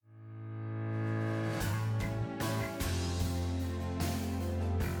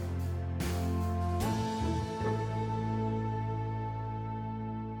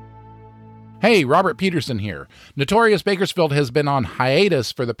Hey, Robert Peterson here. Notorious Bakersfield has been on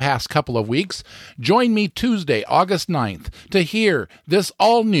hiatus for the past couple of weeks. Join me Tuesday, August 9th, to hear this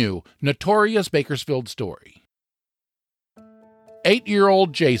all-new Notorious Bakersfield story.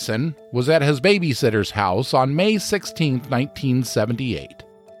 8-year-old Jason was at his babysitter's house on May 16, 1978.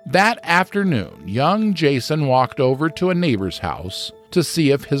 That afternoon, young Jason walked over to a neighbor's house to see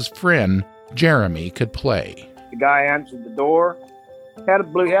if his friend Jeremy could play. The guy answered the door. He had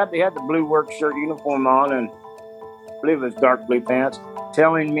the blue work shirt uniform on, and I believe it was dark blue pants,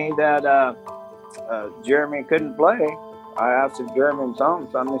 telling me that Jeremy couldn't play. I asked if Jeremy was home,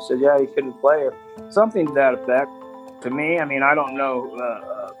 something. He said, yeah, he couldn't play, or something to that effect. To me, I don't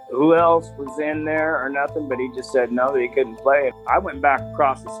know who else was in there or nothing, but he just said no, that he couldn't play. I went back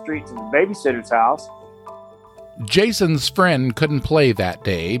across the street to the babysitter's house. Jason's friend couldn't play that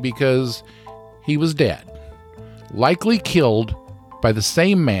day because he was dead, likely killed by the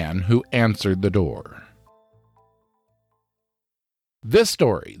same man who answered the door. This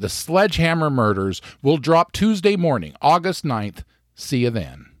story, The Sledgehammer Murders, will drop Tuesday morning, August 9th. See you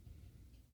then.